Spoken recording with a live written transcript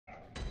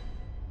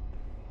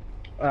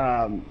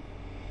Um,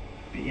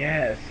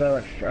 yeah, it's so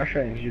like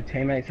frustrating 'cause your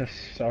teammates are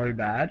so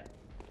bad.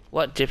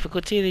 What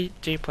difficulty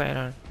do you play it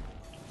on?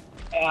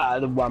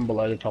 The one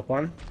below the top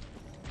one.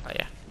 Oh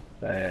yeah.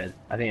 So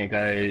I think it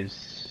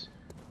goes.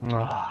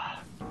 Ah,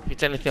 If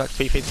it's anything like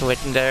 3 feet to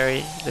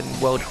legendary, then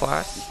world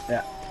class.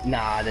 yeah.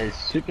 Nah, there's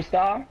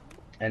superstar,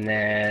 and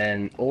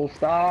then all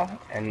star,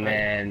 and Right.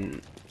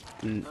 then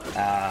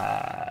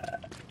uh,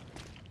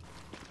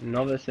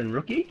 novice and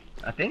rookie.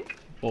 I think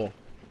four.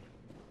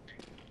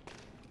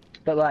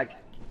 But like,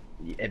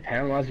 it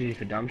penalizes you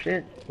for dumb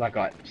shit. Like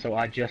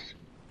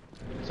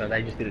so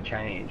they just did a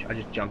change. I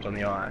just jumped on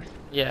the ice,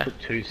 Yeah. took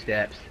 2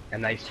 steps,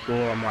 and they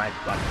score on my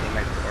like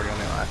teammates that were already on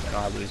the ice, and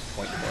I lose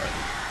points for it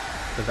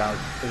because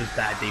it was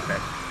bad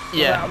defense.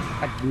 Yeah.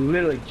 I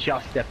literally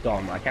just stepped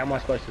on. Like, how am I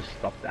supposed to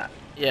stop that?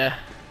 Yeah.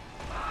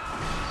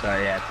 So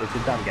yeah, it's a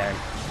dumb game.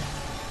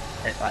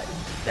 Like,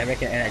 they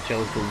reckon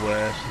NHL is the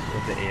worst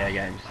of the EA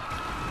games.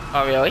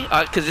 Oh really?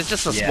 Because it's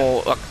just a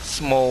Yeah.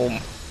 small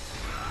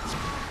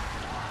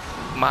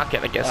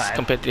market, I guess, Right.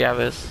 compared to the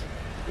others.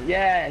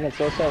 Yeah, and it's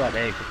also like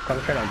they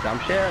concentrate on dumb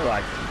shit.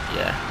 Like,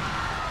 Yeah.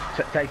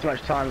 take too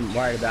much time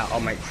worried about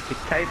old mate's stick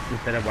tape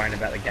instead of worrying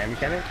about the game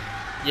mechanics.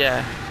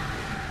 Yeah.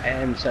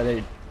 And so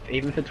they,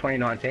 even for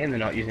 2019, they're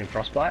not using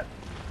Frostbite.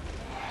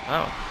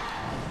 Oh.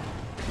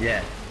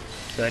 Yeah.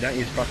 So they don't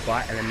use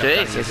Frostbite, and they're not going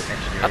to use Jesus. it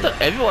next year. I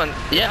thought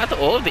I thought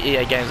all of the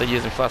EA games are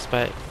using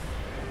Frostbite.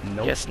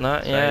 Nope. Guess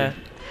not. So Yeah.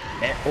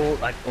 all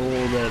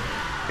the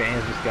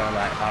fans just going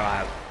like, all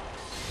right.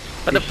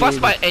 But the this year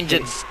Frostbite was-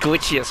 engine's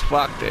glitchy as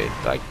fuck, dude.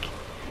 Like,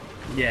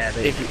 Yeah.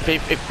 if have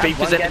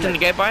one there's game anything to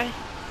go by.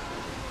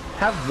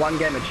 Have one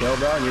game of chill,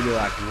 bro, and you'll be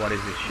like, what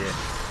is this shit?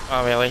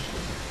 Oh really?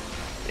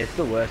 It's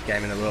the worst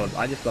game in the world.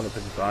 I just love it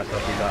because it's ice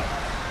hockey, but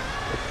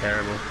it's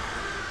terrible.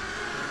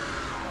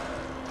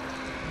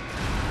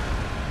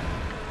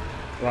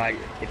 Like,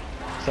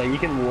 so you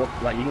can walk,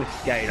 like you can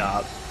skate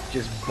up,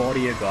 just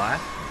body a guy,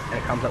 and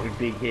it comes up with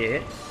big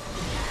hit,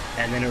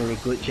 and then it will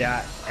glitch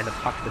out, and the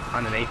puck's just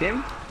underneath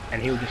him, and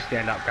he'll just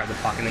stand up, grab the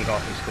puck, and then go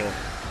off and score.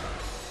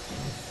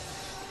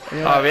 And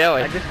you're Oh, like,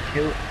 really? I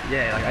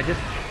just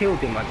killed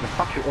him. Like, the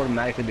puck should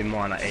automatically be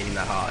mine. I aim him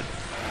that hard,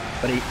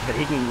 but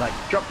he can like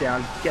drop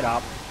down, get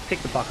up, pick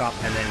the puck up,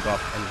 and then go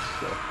off and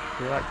score.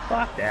 You're like,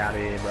 fuck out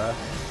of here, bro.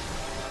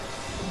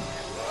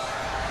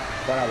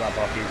 But I love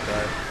hockey,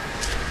 so.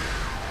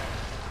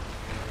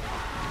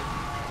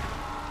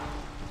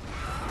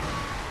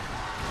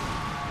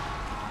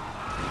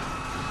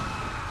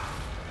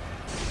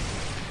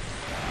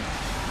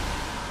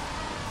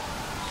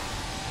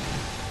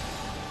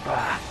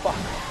 Ah, fuck.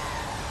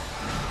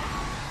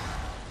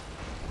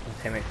 My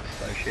teammates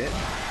are so shit.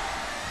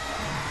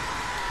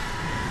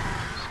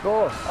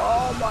 Score!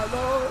 Oh my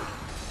lord!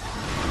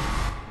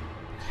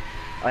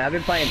 I've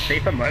been playing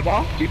FIFA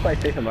Mobile. Do you play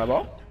FIFA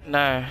Mobile?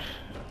 No.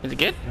 Is it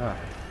good? No.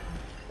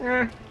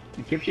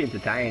 It keeps you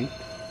entertained.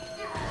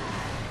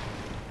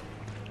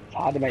 It's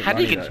hard to make How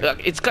do money you though.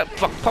 it's got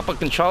proper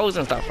controls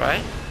and stuff,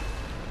 right?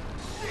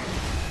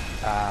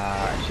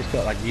 It's just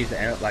got like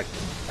like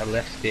a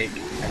left stick,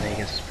 and then you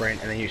can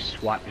sprint, and then you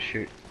swipe to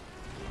shoot.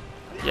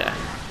 Yeah.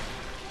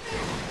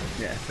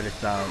 Yeah, but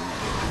it's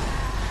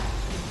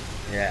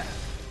yeah,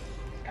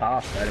 it's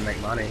tough though to make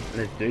money. And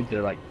there's dudes that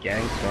are like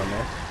gangster on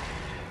this.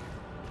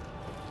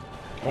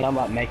 And I'm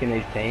like making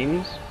these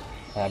teams.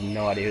 I have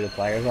no idea who the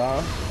players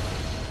are.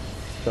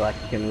 So like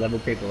you can level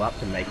people up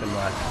to make them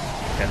like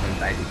 7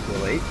 basic to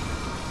elite.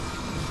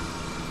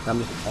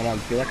 And I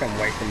feel like I'm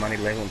wasting money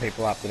leveling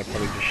people up that are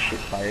probably just shit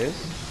players.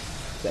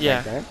 Does that Yeah.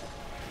 make sense?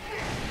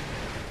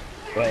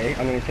 Wait,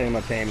 I'm going to tell you my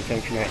team, so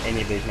if you know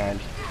any of these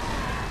names.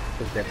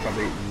 Because they're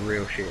probably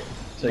real shit.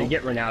 So you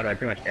get Ronaldo,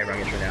 pretty much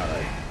everyone gets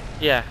Ronaldo.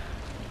 Yeah.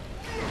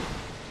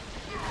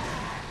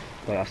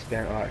 But I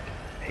spent like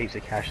heaps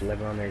of cash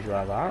leveling on these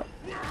like that.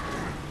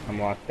 I'm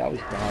like, that was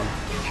dumb.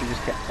 Should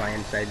just kept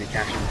playing, save your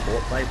cash and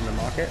bought plays in the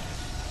market.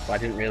 But I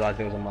didn't realise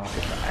there was a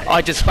market for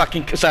I just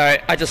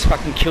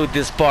fucking killed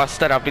this boss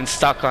that I've been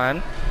stuck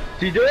on.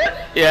 Did you do it?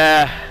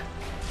 Yeah.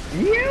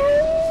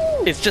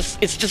 You! It's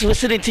just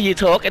listening to you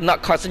talk and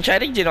not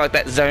concentrating. You know, like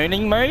that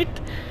zoning mode.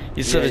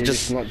 You sort of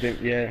just. not doing,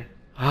 yeah.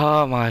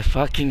 Oh my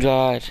fucking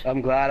god.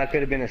 I'm glad I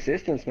could have been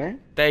assistance, man.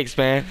 Thanks,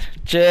 man.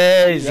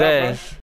 Yeah, Jesus.